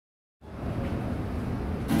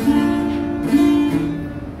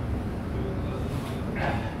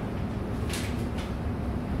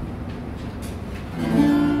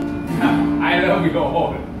now you're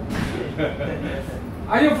old.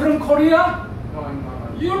 Are you from Korea? No, I'm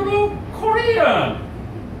not. You look Korean.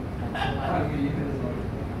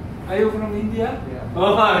 Are you from India? Yeah.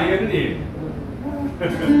 Oh, really?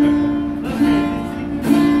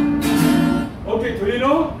 Okay, do you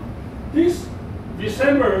know this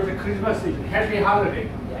December, the Christmas is happy holiday.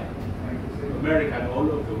 Yeah. American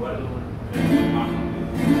all over the world. I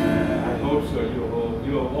hope so.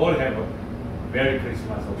 You all have a Merry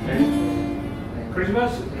Christmas, okay?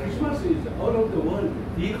 Christmas is all over the world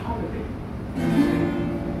big holiday.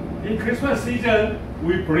 In Christmas season,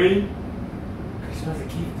 we bring Christmas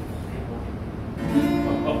gift.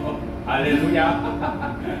 Hallelujah!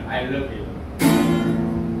 I love you.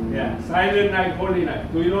 Yeah, Silent Night, Holy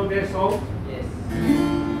Night. Do you know that song? Yes.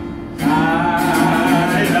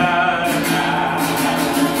 Silent Night, Holy Night, Holy Night, Holy Night.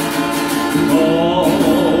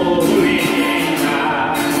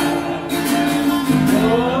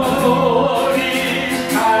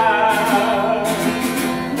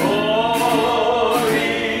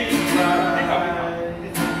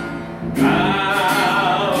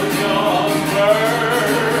 Now your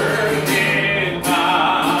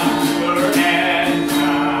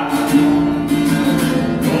burning master and child. Holy is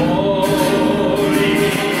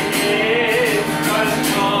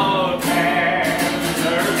no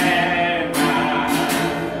tender and mild.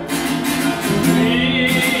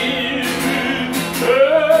 Please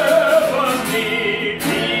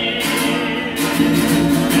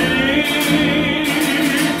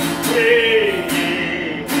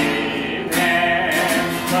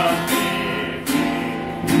heavenly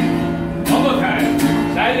one more time.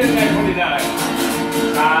 Silent Night, Holy Night.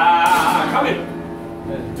 Come in.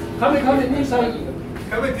 Come in inside.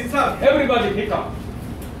 Come in, inside. Everybody pick up.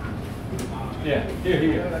 Yeah,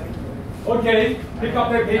 here. Okay, pick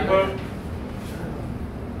up the paper.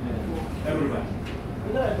 Everybody.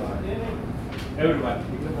 Everybody.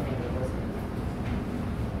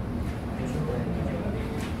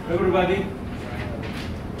 Everybody.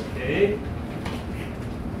 Okay.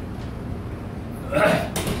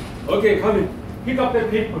 Okay, come in. Pick up the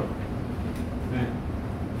paper.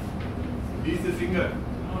 He's the singer.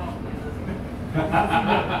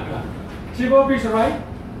 Chief officer, right?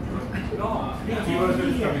 No. He was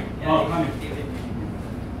just coming. Oh, come in.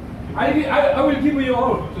 I will give you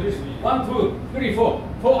all. So this 1, 2, 3, 4.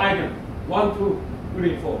 4 items. 1, 2,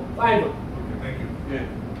 3, 4, 5. Okay, thank you. Yeah.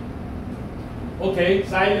 Okay,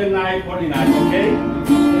 Silent Night, Holy Night, okay?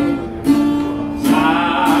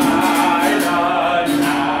 Silent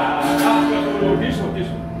Night. Oh, this one.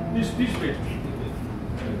 This page.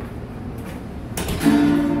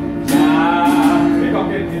 Pick up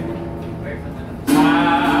that paper.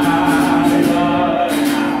 Silent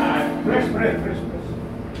Night. Press.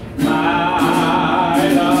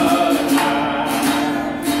 Silent Night.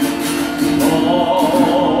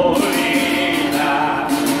 Holy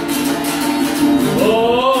night.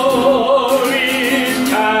 Holy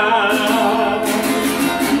night.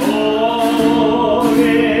 Holy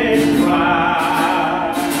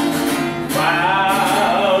Christ.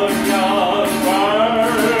 Found your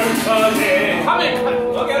birthday. Come in.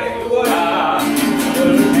 Okay.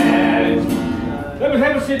 Let me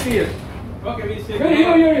have a seat here. Okay, we sit.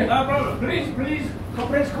 Here. No problem. Please.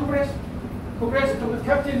 Compress.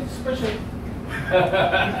 Captain special.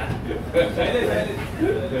 Silence.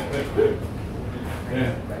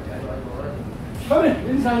 Yeah. Come in,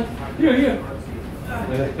 inside. Here.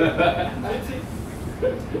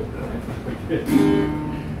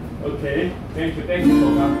 Okay. Thank you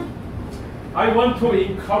for coming. I want to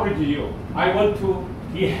encourage you. I want to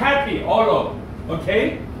be happy all over.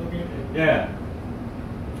 Okay? Yeah.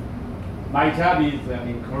 My job is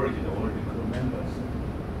encourage all the crew members.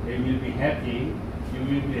 They will be happy. You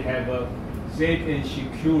will have a safe and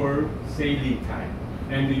secure sailing time,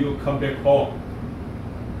 and you come back home.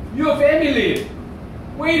 Your family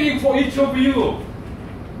waiting for each of you.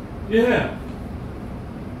 Yeah.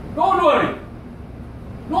 Don't worry.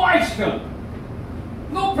 No accident.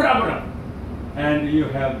 No problem. And you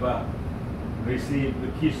have received the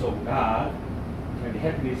peace of God and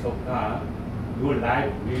happiness of God. Your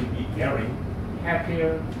life will be caring,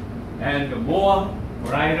 happier, and more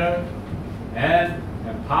brighter, and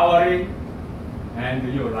empowering,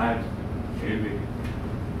 and your life will be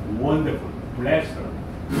wonderful, blessed.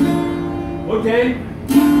 Okay?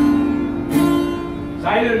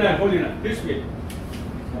 Silent Night, Holy Night. This way.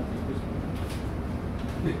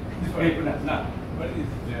 This way, not. What is it?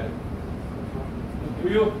 Yeah. Do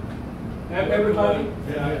you have everybody?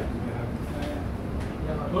 Yeah.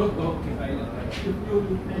 Oh, okay.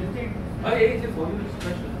 It's for you,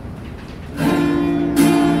 special.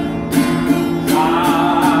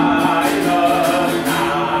 Silent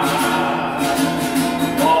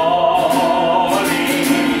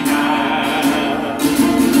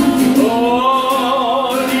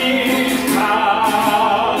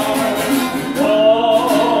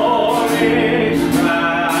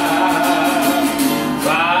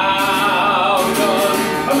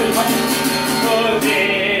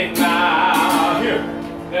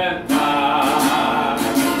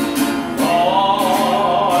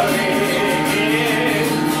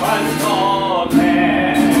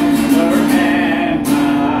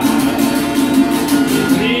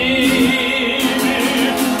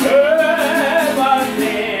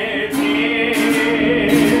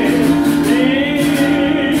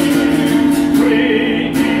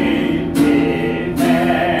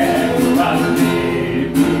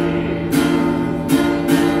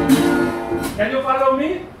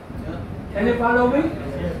follow me?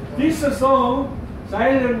 This song,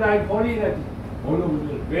 Silent Night Holy Night, all over the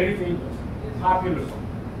world, very famous, popular song.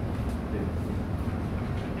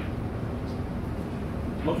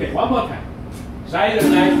 Okay, one more time. Silent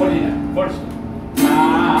Night Holy Night, first.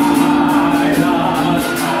 Silent Night, Holy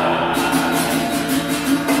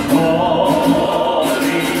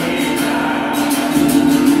Night,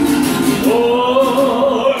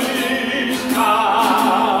 Holy Star,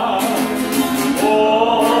 Holy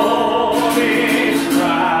Star,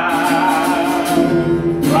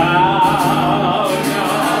 round your virgin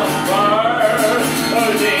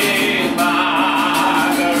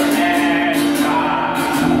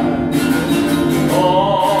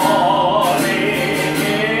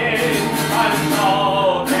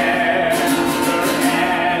mother and child, holy and so tender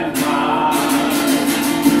and mild.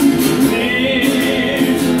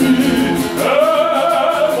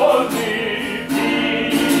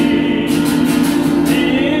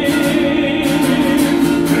 This heavenly peace,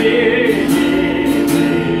 created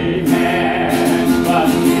and but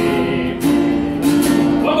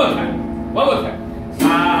one more time. One more time.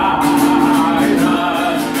 Silent night, holy night,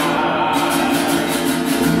 holy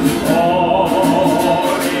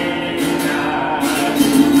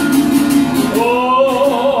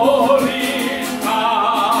star, holy Christ, round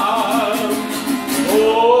your birthday,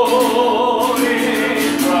 mother and child. Holy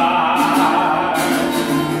is one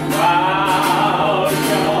so tender and mild. Thank you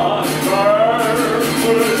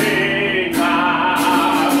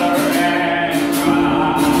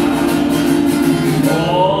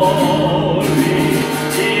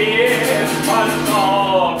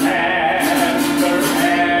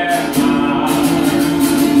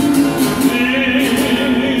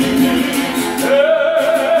very much.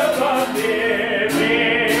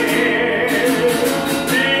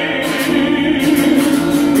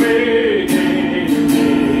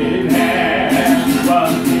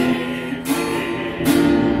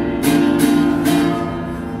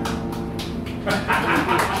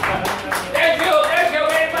 Thank you.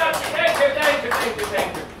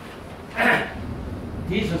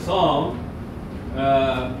 This song,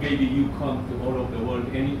 maybe you come to all over the world,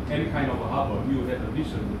 any kind of harbor, you have to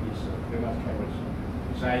listen to this famous carol song,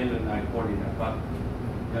 Silent Night, Holy Night, but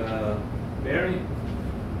very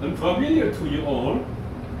unfamiliar to you all.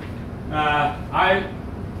 I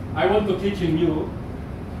want to teach you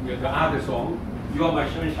the other song, You Are My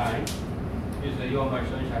Sunshine. You Are My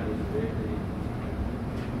Sunshine is a very, very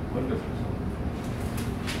wonderful song.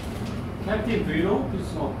 Captain, do you know this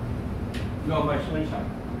song? You Are My Sunshine.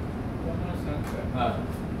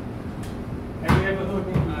 Have you ever heard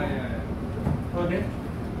it? Heard it?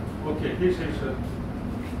 Okay, this is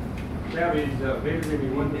very, very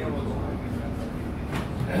wonderful song.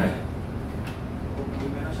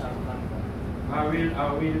 I will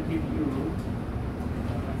give you.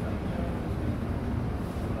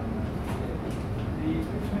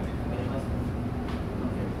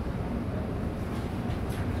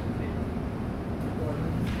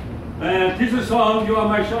 This song, You Are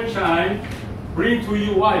My Sunshine, bring to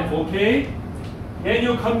your wife, okay? When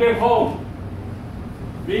you come back home,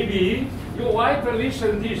 maybe your wife will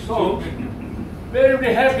listen to this song, very,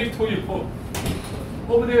 very happy to you.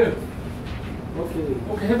 Over there.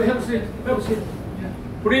 Okay, have a seat. Have a seat.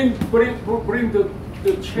 Bring the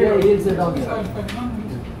chair. Yeah, he'll sit down here.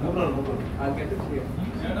 No problem. I'll get it here.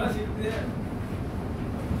 You're not sitting there.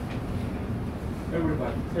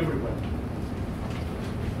 Everybody.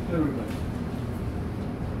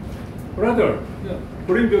 Brother,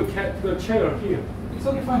 bring the chair here. It's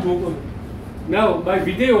okay, fine. Now my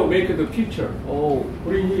video make the picture. Oh.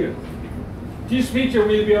 Bring here. This picture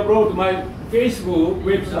will be uploaded to my Facebook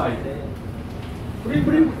website.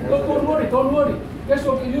 Bring. Don't worry. That's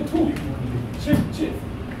okay. You too. Chip.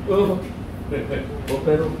 वो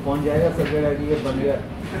फिर कौन जाएगा सर्वे ID ये बन गया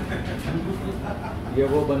ये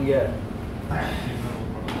वो बन गया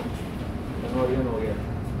कन्वर्जन हो गया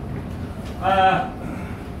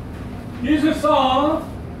This is a song,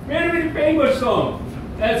 very, very famous song.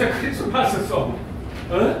 That's a Christmas song.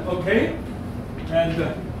 Okay? And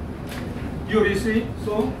you receive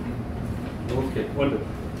song? Okay, wonderful.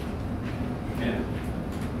 And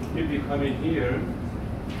if you come in here,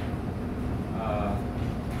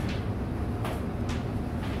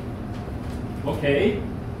 okay,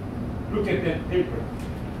 look at that paper.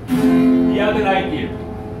 The other idea.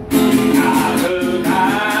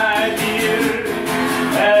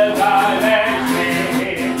 As I lay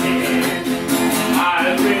sleeping,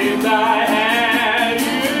 I dreamed I had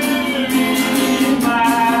you in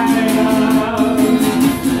my arms.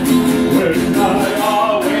 When I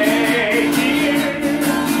awake here,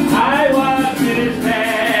 I was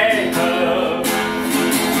mistaken.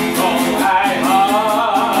 So I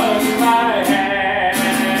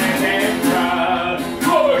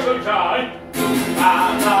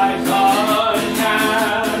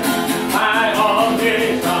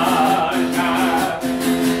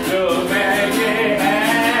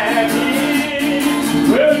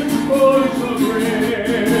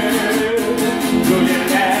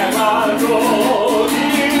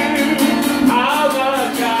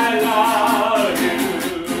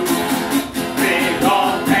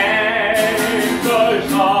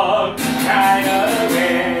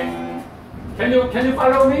Can you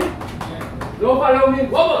follow me? You follow me?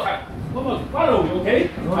 One more time. One more time. Follow me,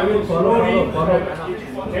 okay? No, I will follow, slowly.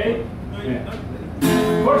 follow. Okay? Yeah.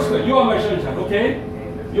 First, you are my sunshine, okay?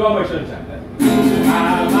 You are my sunshine.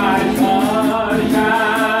 Ah, my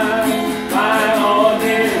sunshine, my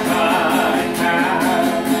only sunshine.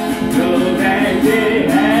 You make me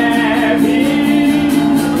happy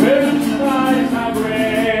when skies are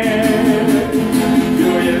gray. You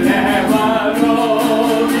will never know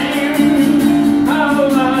how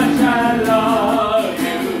much I love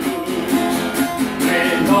you.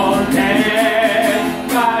 Please don't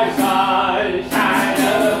take my sunshine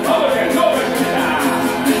away. Go, sunshine.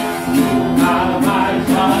 Ah, my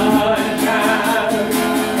sunshine,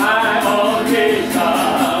 my only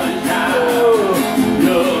sunshine.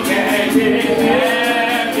 You make me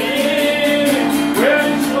happy when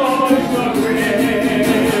skies are gray.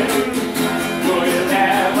 You will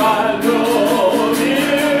never know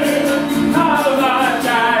how much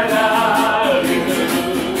I love you.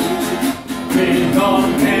 Please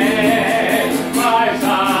don't take my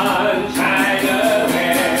sunshine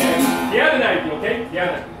away. The other night, okay? The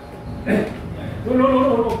other night. No.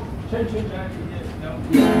 Change.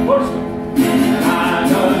 First.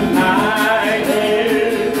 Another night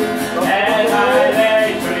as I lay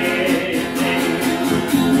dreaming,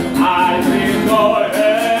 I dream of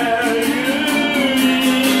you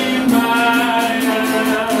in my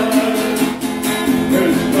arms.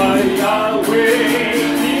 Just by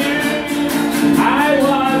waiting, I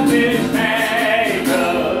was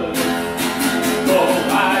mistaken. So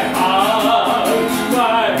my heart,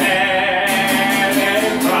 my head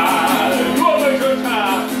and cried. You are my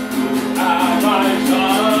sunshine, my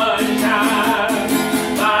sunshine,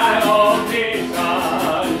 my only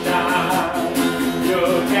sunshine. You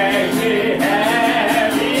make me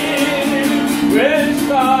happy when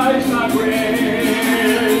skies are gray.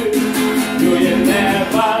 You will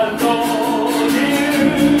never know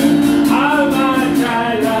how much I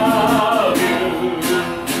love you.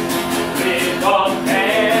 Please don't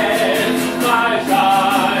take my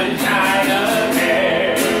sunshine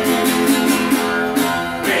away.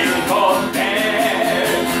 Please don't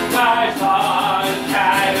take my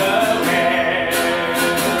sunshine away.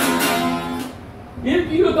 If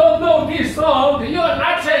you don't know this song, you are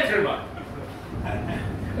not gentleman.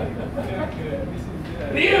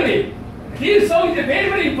 Really, this song is very,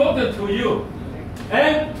 very important to you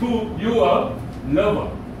and to your lover,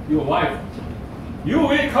 your wife. You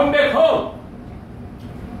will come back home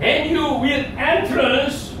and you will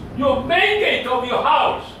entrance your main gate of your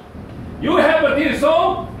house. You have this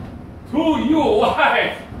song to your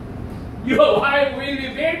wife. Your wife will be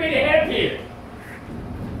very, very happy.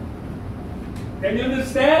 Can you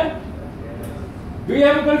understand? Do you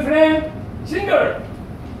have a girlfriend? Single.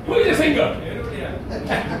 Who is a single?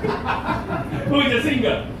 Who is a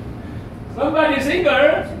single? Somebody single?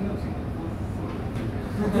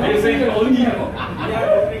 Are you single only?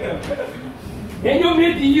 Can you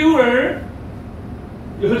meet your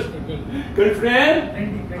girlfriend?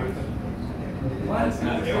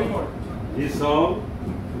 This song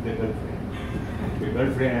to the girlfriend. The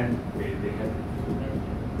girlfriend will be happy.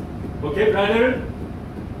 Okay, brother?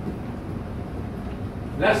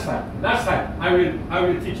 Last time, I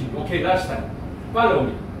will teach you. Okay, last time. Follow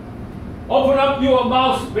me. Open up your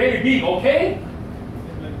mouth very big, okay?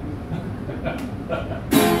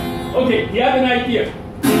 Okay, the other idea.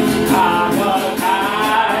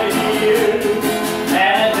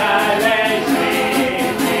 As I lay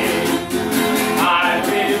sleeping, I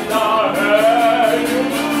will not hurt you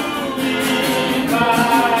in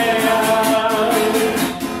my arms.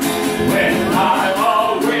 When I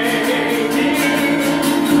was waking,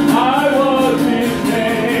 I was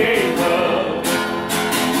mistaken.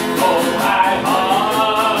 Oh, my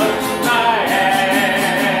heart, my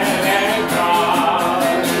head and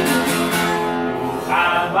cried. You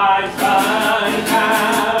are my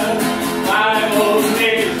sunshine, my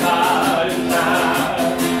only sunshine.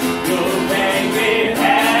 You make me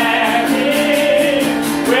happy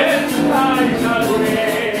when skies are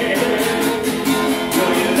gray. You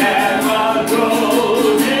will never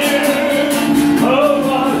grow near how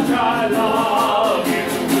much I love you.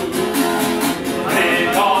 Please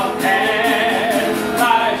don't take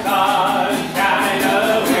my sunshine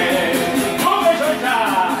away. Oh, my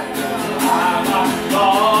sunshine, I'm a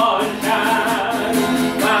sunshine.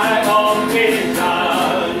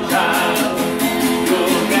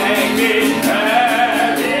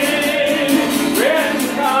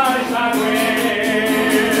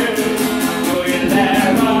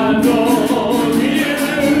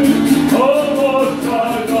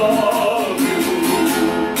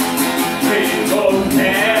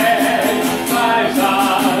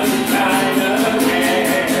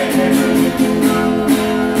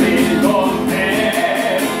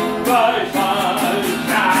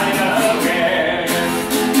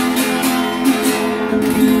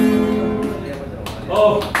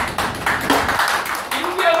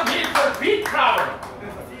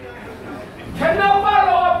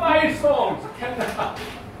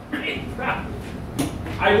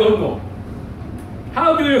 don't know.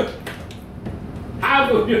 How do you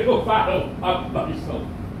follow up my song?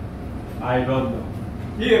 I don't know.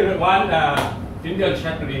 Here, one Indian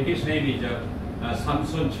chaplain, his name is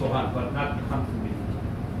Samson Chauhan, but not come to me.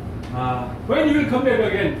 When you will come back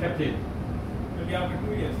again, Captain? Maybe after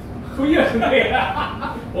 2 years. 2 years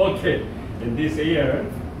later. Okay. In this year,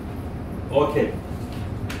 okay.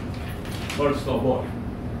 First of all,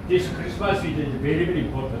 this Christmas is very, very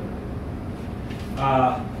important.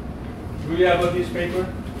 Do you have this paper?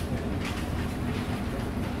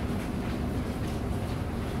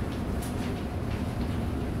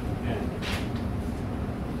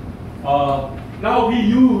 Now we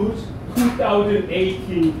use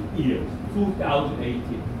 2018 years.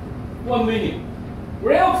 2018. 1 minute.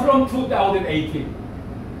 Where from 2018?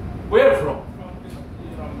 Where from?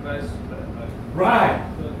 From Christ. Right.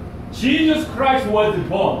 Jesus Christ was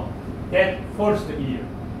born that first year.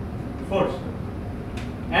 First.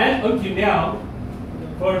 And until now,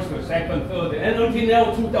 first, second, third, and until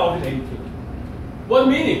now 2018. 1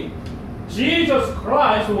 minute. Jesus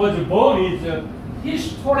Christ was born is a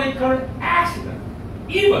historical accident.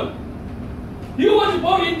 Even he was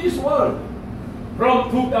born in this world from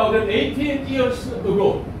 2018 years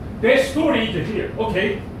ago. That story is here.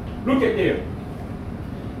 Okay, look at there.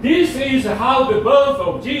 This is how the birth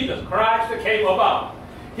of Jesus Christ came about.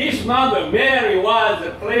 His mother Mary was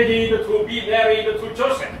pledged to be married to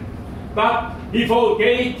Joseph. But before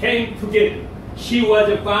they came together, she was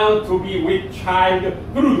found to be with child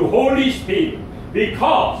through the Holy Spirit.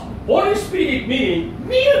 Because Holy Spirit means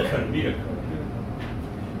miracle.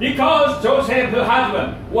 Because Joseph, her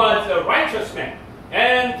husband, was a righteous man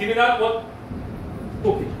and did not want.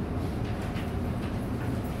 Okay.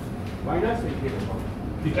 Why not say here about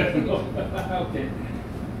it? Okay.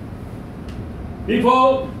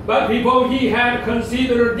 Before he had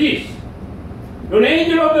considered this, an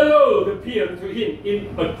angel of the Lord appeared to him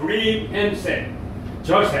in a dream and said,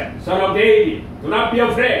 Joseph, son of David, do not be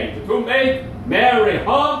afraid to make Mary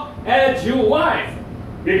her as your wife,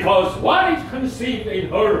 because what is conceived in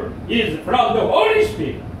her is from the Holy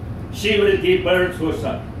Spirit. She will give birth to a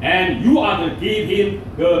son, and you are to give him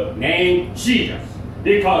the name Jesus,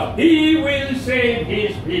 because he will save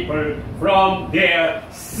his people from their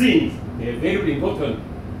sins. They're very important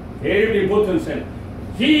sentence.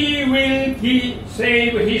 He will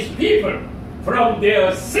save his people from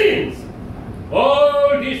their sins.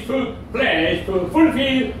 All this took place to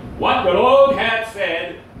fulfill what the Lord had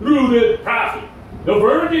said through the prophet. The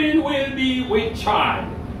virgin will be with child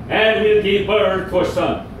and will give birth to a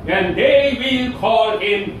son, and they will call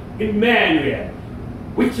him Emmanuel,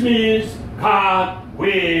 which means God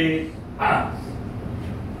with us.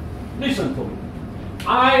 Listen to me.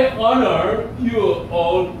 I honor your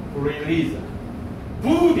own religion.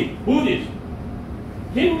 Buddhism,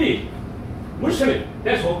 Hindu, Muslim,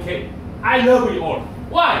 that's okay. I love you all.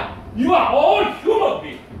 Why? You are all human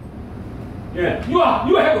beings. Yeah, you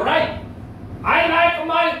have a right. I like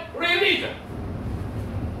my religion.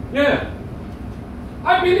 Yeah,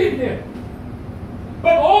 I believe that.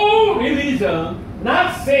 But all religion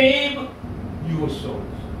not save your souls.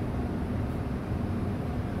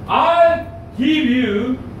 I give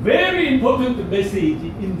you very important message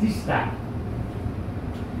in this time.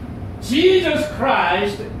 Jesus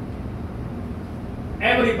Christ,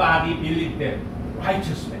 everybody believe that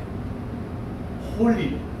righteous man, holy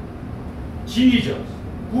man. Jesus,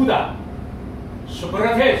 Buddha,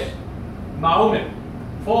 Socrates, Mahomet,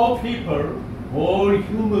 4 people, all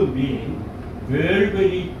human beings, very,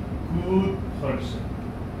 very good person,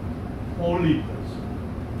 holy person.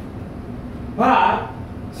 But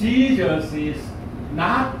Jesus is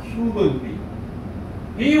not human being.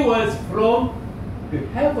 He was from the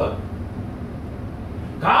heaven.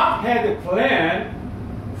 God had a plan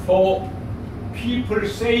for people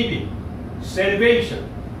salvation.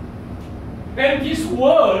 And this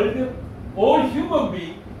world, all human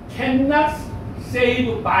beings cannot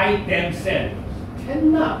save by themselves.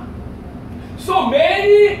 Cannot. So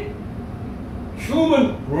many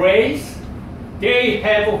human race, they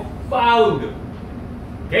have found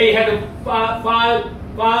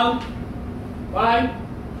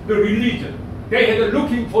the religion. They had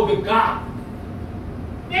looking for the God.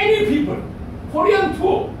 Many people, Korean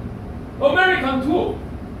too, American too,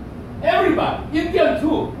 everybody, Indian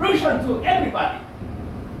too, Russian too, everybody.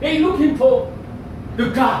 They looking for the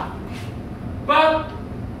God. But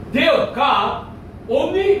their God,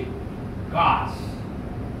 only gods,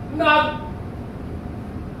 not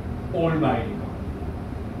Almighty God.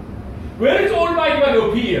 Where is Almighty God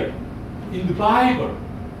appear? In the Bible.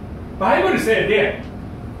 Bible said there,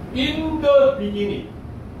 in the beginning,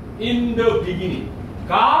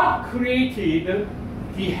 God created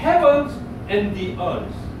the heavens and the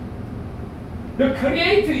earth. The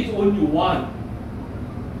creator is only one,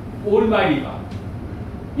 Almighty God.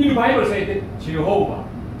 In the Bible said Jehovah.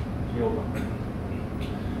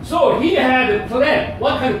 So he had a plan.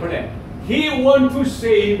 What kind of plan? He wants to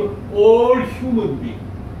save all human beings.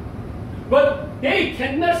 But they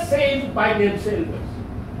cannot save by themselves.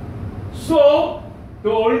 So the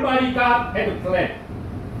Almighty God had a plan.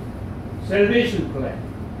 Salvation plan.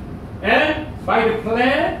 And by the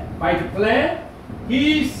plan,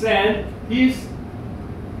 he sent his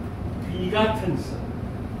begotten son.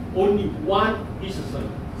 Only one his son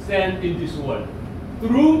sent in this world.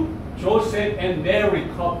 Through Joseph and Mary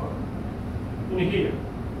couple. In here.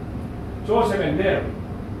 Joseph and Mary.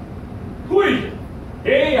 Who is it?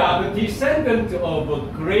 They are the descendants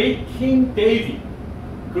of great King David.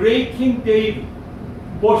 Great King David.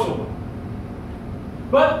 Both of them.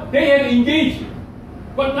 But they had engaged,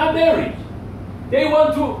 but not married. They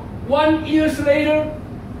want to, 1 year later,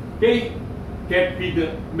 they get with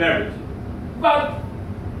the marriage. But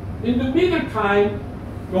in the middle time,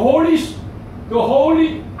 the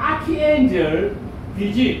holy archangel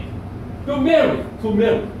visit to Mary,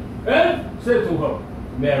 and said to her,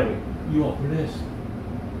 Mary, you are blessed.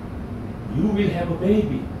 You will have a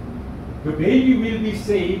baby. The baby will be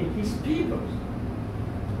saved his people.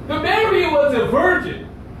 The Mary was a virgin.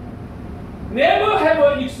 Never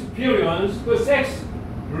have experienced the sex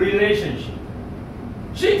relationship.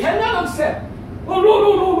 She cannot accept. Oh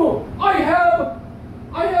no. I have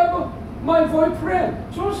my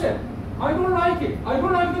boyfriend, Joseph. I don't like it. I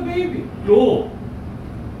don't like the baby. No.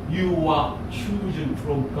 You are chosen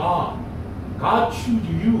from God. God chose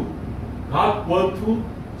you. God wants to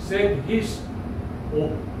send his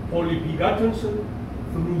only begotten son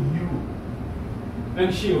through you.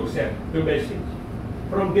 And she accepted the message.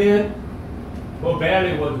 From then, her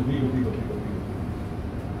belly was bigger.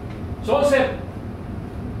 Joseph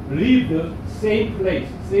lived the same place,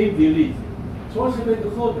 same village. Joseph and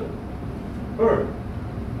the father, her.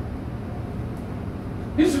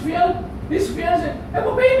 His fiancé have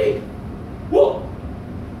a baby. What?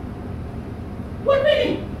 What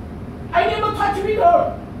baby? I never touched with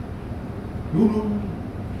her. No.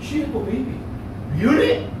 She have a baby.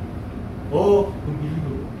 Really? Oh,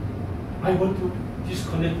 unbelievable. I want to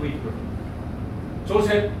disconnect with her.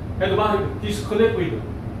 Joseph had wanted to disconnect with her.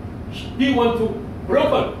 He want to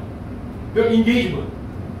broken the engagement.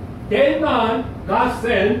 Then God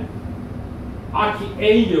sent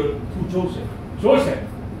archangel to Joseph. Joseph,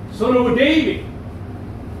 son of David,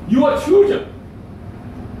 you are chosen.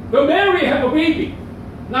 The Mary have a baby,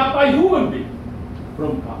 not by human being,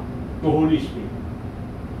 from God, the Holy Spirit.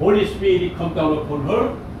 Holy Spirit come down upon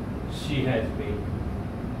her, she has baby.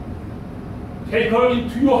 Take her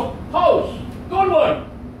into your house. Don't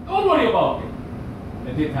worry about it.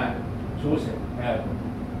 At that time, Joseph had a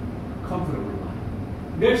comfortable life.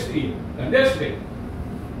 Next day,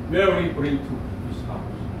 Mary bring to his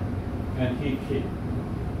house, and he came.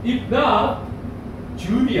 If not,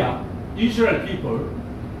 Judea, Israel people,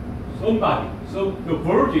 the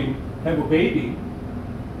virgin have a baby,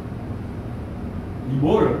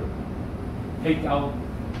 immoral, take out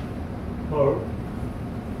her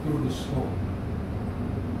through the stone.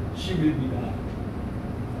 She will be died.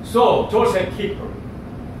 So Joseph keep her,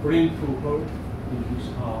 bring to her in his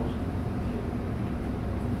house.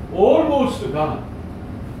 Almost gone.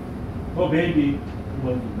 Her baby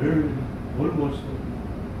was very almost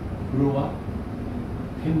grew up.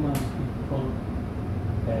 10 months before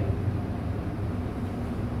dead.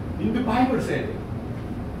 In the Bible said,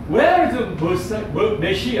 where the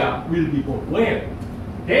Messiah will be born? Where?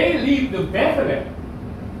 They lived in Bethlehem.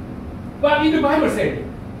 But in the Bible said,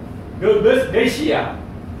 the Messiah,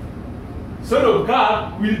 Son of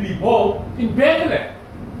God, will be born in Bethlehem.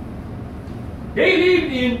 They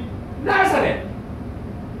lived in Nazareth.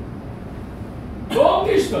 Long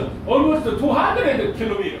distance, almost 200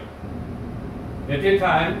 kilometers. At that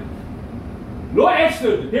time, no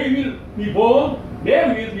accident. They will be born,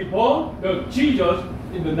 Mary will be born, the Jesus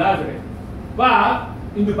in the Nazareth. But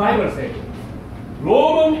in the Bible says,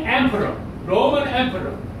 Roman Emperor,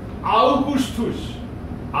 Augustus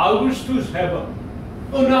have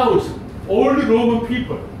announced all the Roman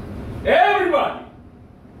people, everybody,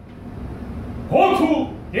 go to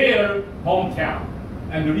their hometown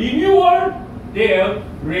and renew their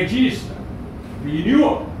register.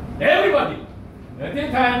 Renewal. Everybody. At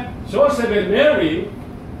that time, Joseph and Mary,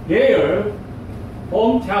 their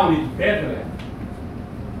hometown is Bethlehem.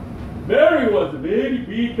 Mary was very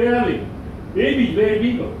big belly. Baby is very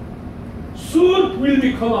big. Soon will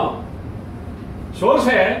be come out.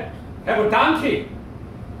 Joseph have a donkey.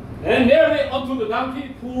 And Mary unto the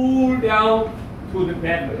donkey pulled down to the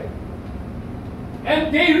Bethlehem.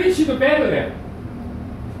 And they reached the Bethlehem.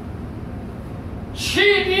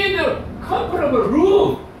 She did a comfortable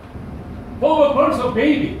room for a birth of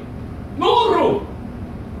baby. No room.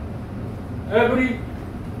 Every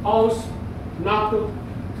house knocked.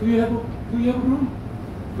 Do you have room? Do you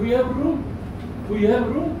have room? Do you have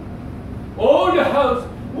room? All the house.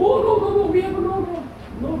 Oh, no, we have no room.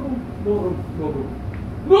 No room, no room, no room.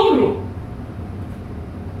 No room.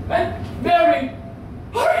 And Mary,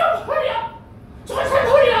 hurry up. Joseph,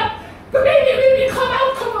 hurry up. The baby will come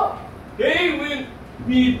out. They will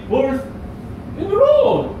be birthed in the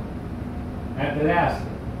road. At last,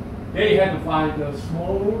 they had to find a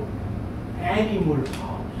small animal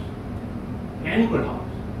house. And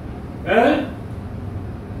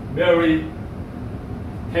Mary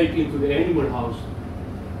taken to the animal house.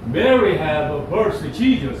 Mary had a birth of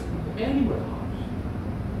Jesus in the animal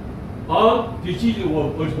house. The Jesus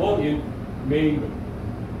was born in manger.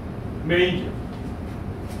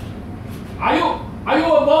 Are you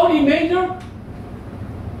born in manger?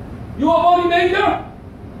 You are born in manger?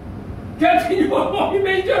 Captain, you are born in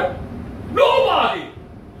manger? Nobody.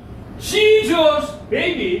 Jesus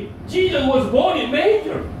was born in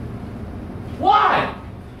manger. Why?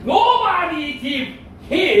 Nobody gave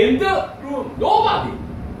him the room. Nobody.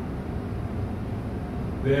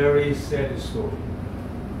 Very sad story.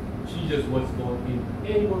 Jesus was born in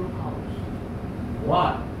animal house.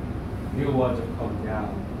 Why? He was come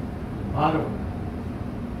down bottom.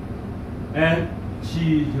 And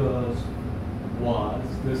Jesus was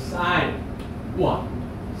the sign. What?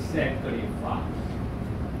 Sacrifice.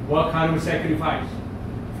 What kind of sacrifice?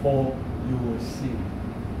 For your sin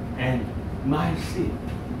and my sin.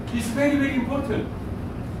 It's very, very important.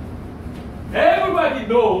 Everybody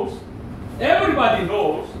knows.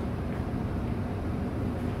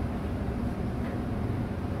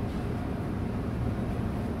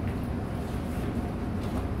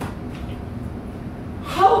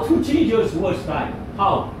 How to Jesus was died?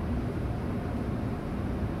 How?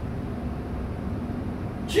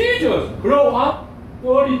 Jesus grew up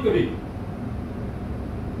 33.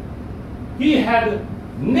 He had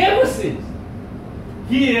never sinned.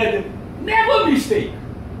 He had never mistake.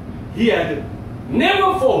 He had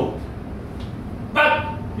never fault.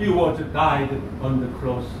 But he was died on the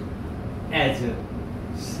cross as a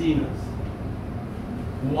sinner.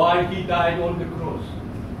 Why he died on the cross?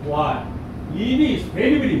 Why? It is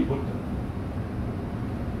very, very important.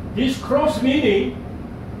 This cross meaning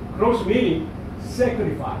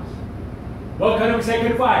sacrifice. What kind of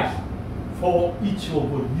sacrifice? For each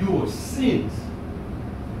of your sins.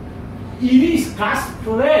 It is God's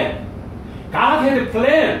plan. God had a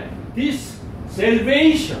plan. This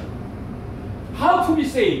salvation. How to be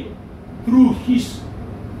saved? Through His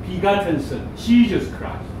begotten Son, Jesus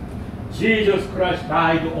Christ. Jesus Christ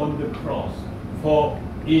died on the cross for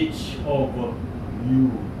each of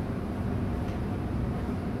you.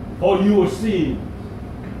 For your sins.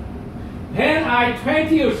 When I'm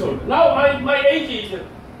 20 years old, now my age is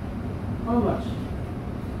how much?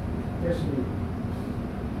 Yes, me.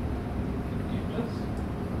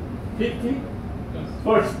 50?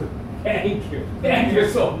 First, thank you. Thank you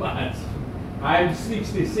so much. I'm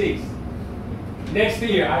 66. Next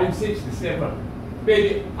year, I'm 67.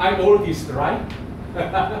 Baby, I'm oldest, right?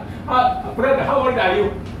 Brother, how old are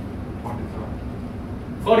you?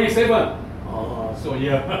 47. Oh, so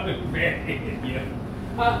young. Very young.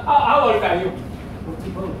 How old are you?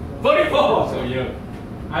 44. So young.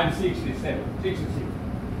 I'm 67. 66.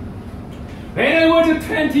 When I was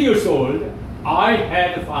 20 years old, I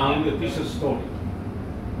had found this story.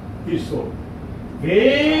 This story.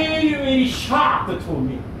 Very, very sharp to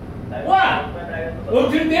me. Why?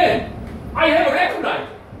 Until then, I have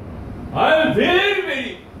recognized. I am very,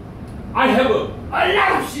 very. I have a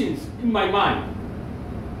lot of sins in my mind.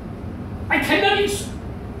 I cannot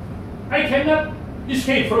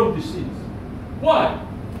escape from the sins. Why?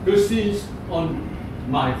 The sins on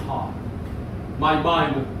my heart, my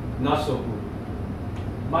mind not so good,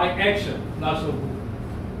 my action not so good.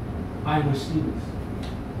 I'm a sinner.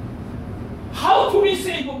 How to be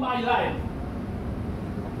saved from my life?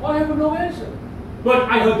 I have no answer. But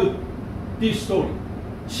I heard this story.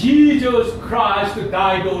 Jesus Christ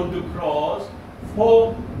died on the cross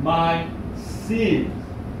for my sins.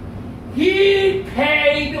 He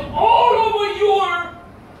paid all of your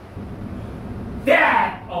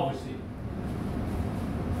debt of sin.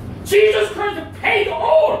 Jesus Christ paid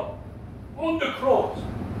all on the cross.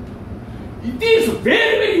 It is a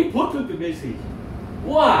very, very important message.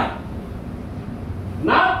 Why?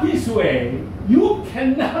 Not this way. You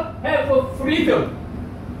cannot have a freedom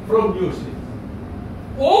from your sins.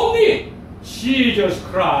 Only Jesus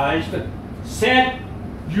Christ set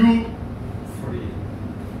you free.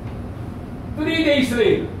 3 days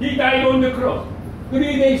later, he died on the cross. 3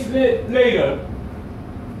 days later,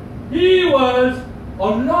 he was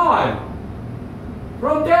alive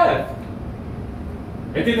from death.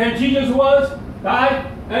 At the time Jesus was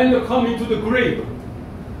died and come into the grave.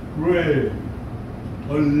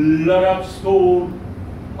 A lot of stone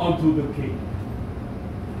onto the king.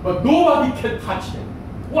 But nobody can touch him.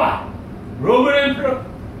 Why? Roman Emperor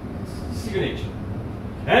signature.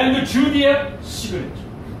 And the Judea signature.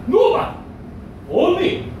 Nobody.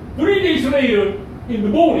 Only 3 days later in the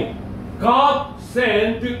morning, God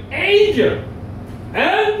sent the angel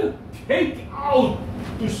and take out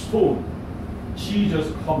the stone.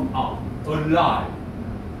 Jesus come out alive.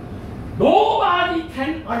 Nobody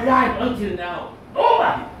can alive until now.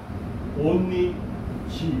 Nobody. Only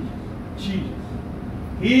Jesus. Jesus.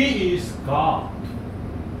 He is God.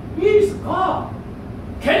 He is God.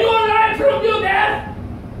 Can you alive from your death?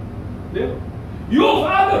 No. Your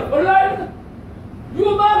father alive.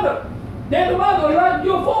 Your mother. Dead mother alive.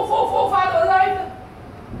 Your forefather alive.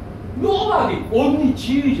 Nobody. Only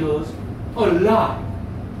Jesus alive.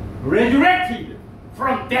 Resurrected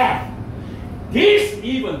from death. This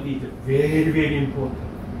even is very, very important.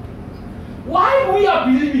 Why we are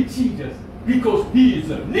believing Jesus? Because he is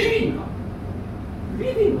a living God.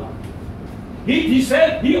 Living God. He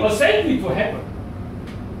said he ascended to heaven.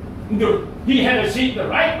 He had a seat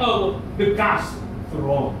right of the God's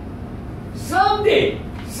throne. Someday,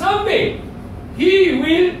 he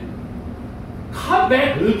will come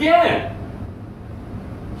back again.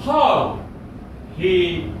 How?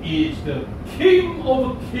 He is the King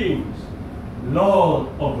of kings, Lord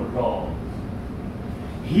of lords.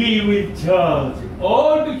 He will judge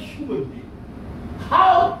all the human beings.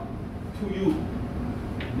 How do you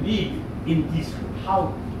live in this world?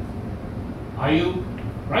 How? Are you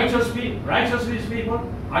righteous people?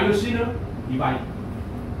 Are you sinner? Divine.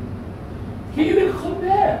 He will come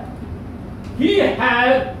back. He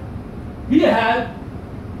had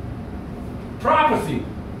prophecy.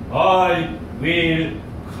 I will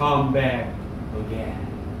come back again.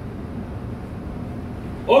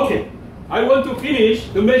 Okay, I want to finish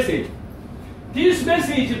the message. This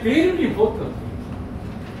message is very important.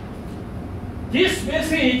 This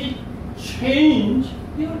message change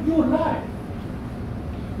your life.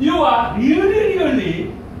 You are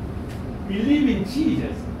really believe in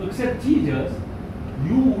Jesus, accept Jesus,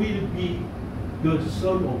 you will be the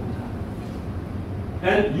Son of God.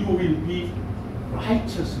 And you will be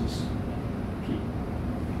righteousness people.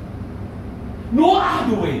 No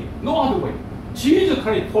other way. Jesus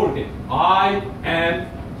Christ told it, I am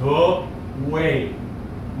the way.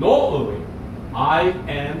 No other way. I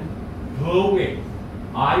am the way.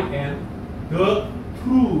 I am the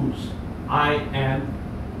truth. I am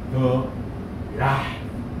the life.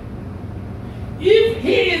 If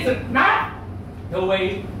he is not the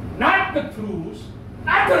way, not the truth,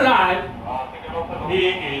 not the life, he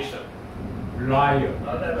is a liar.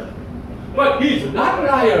 But he is not a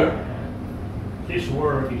liar. His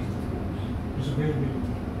word is the truth. It's very beautiful.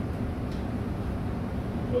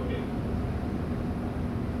 Okay.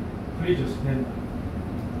 Please just stand up.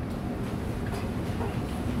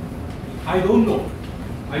 I don't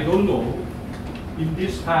know. In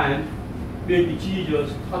this time, maybe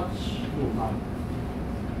Jesus touched your mind.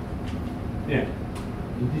 Yeah.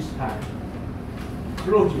 In this time,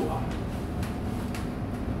 close your eyes.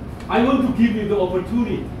 I want to give you the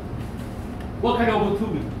opportunity. What kind of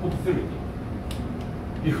opportunity?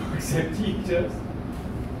 You accept Jesus.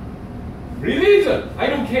 Religion, I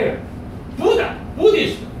don't care. Buddha,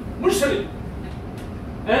 Buddhist, Muslim,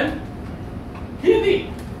 and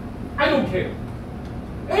Hindi, I don't care.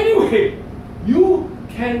 Anyway, you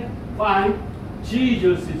can find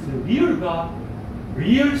Jesus is the real God,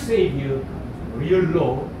 real Savior, real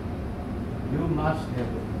Lord. You must have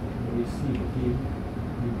received Him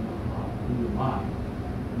in your heart, in your mind.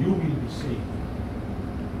 You will be saved.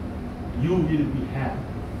 You will be happy.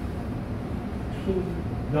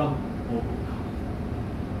 Kingdom of God.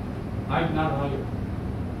 I'm not lying.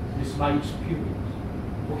 This is my experience.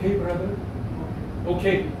 Okay, brother?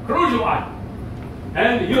 Okay, close your eye.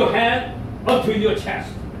 And your hand up to your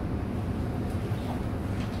chest.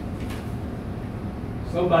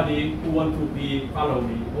 Somebody who want to follow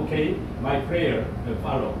me, okay? My prayer,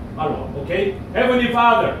 follow, okay? Heavenly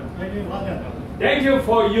Father, thank you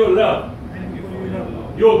for your love,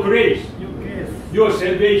 your grace, your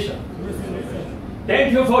salvation.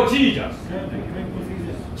 Thank you for Jesus.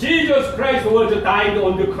 Jesus Christ was died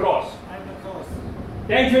on the cross.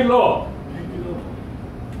 Thank you, Lord.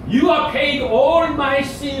 You are paid all my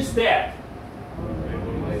sins debt.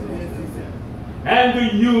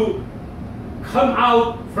 And you come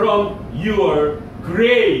out from your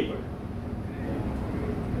grave.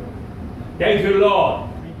 Thank you, Lord.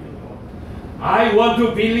 I want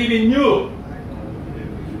to believe in you.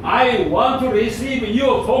 I want to receive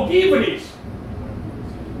your forgiveness.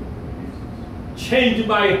 Change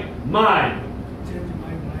my mind.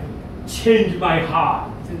 Change my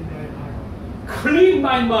heart. Clean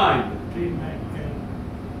my mind.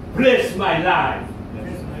 Bless my life.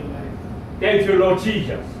 Thank you, Lord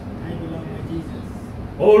Jesus.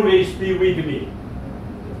 Always be with me.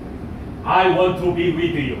 I want to be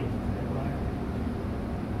with you.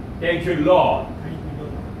 Thank you, Lord.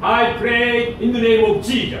 I pray in the name of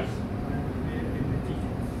Jesus.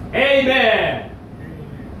 Amen.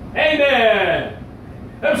 Amen.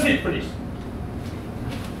 Have a seat, please.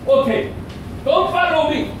 Okay. Don't follow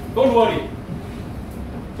me. Don't worry.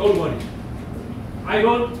 Don't worry. I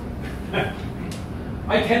don't.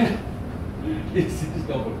 I can. This is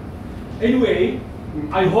double. Anyway,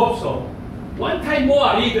 I hope so. One time more,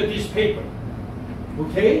 I read this paper.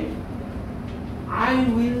 Okay? I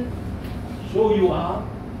will show you out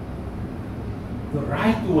the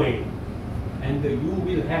right way, and you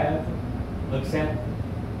will have accept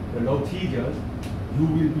the Lord Jesus. You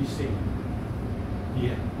will be saved.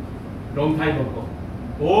 Yeah. Long time ago,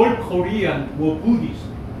 all Koreans were Buddhists.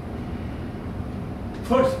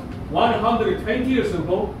 First, 120 years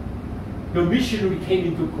ago, the missionary came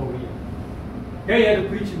into Korea. They had a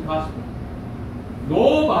preaching gospel.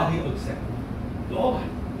 Nobody accepted. Nobody.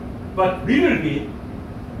 But little bit,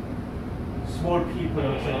 small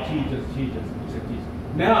people accept Jesus, accept Jesus.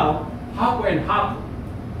 Now, half and half.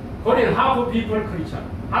 Korean half of people Christian,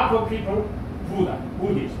 half of people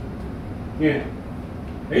Buddhist. Yeah.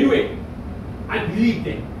 Anyway, I believe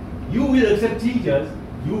that you will accept Jesus,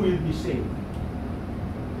 you will be saved.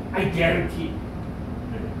 I guarantee.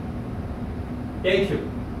 Thank you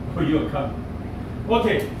for your coming.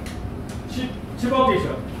 Okay, Chief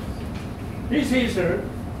Officer, this is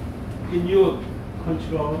in your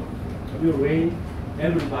control, your reign,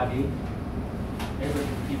 everybody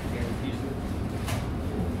keep this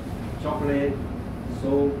chocolate,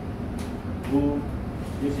 soap, food,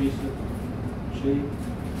 this is tree,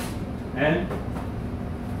 and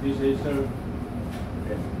this is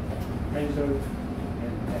pencil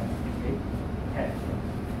and pen. Okay? Pen.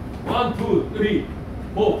 1, 2, 3,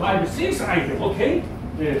 4, 5, 6 items, okay?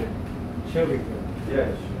 Yeah. Sharing.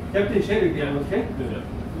 Yes. Captain sharing them, okay? Yeah.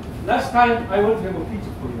 Last time I want to have a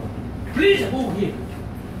picture for you. Please move here.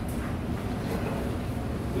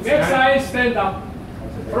 Back side, stand up.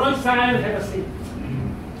 Front side, have a seat.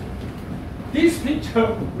 This picture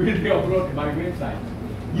will be uploaded to my website.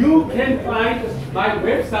 You can find my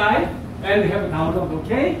website and have a download,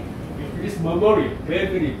 okay? This memorial,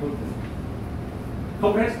 very important.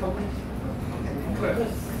 Compress.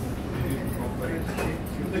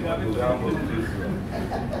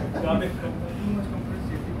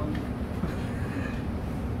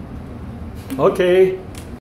 Okay.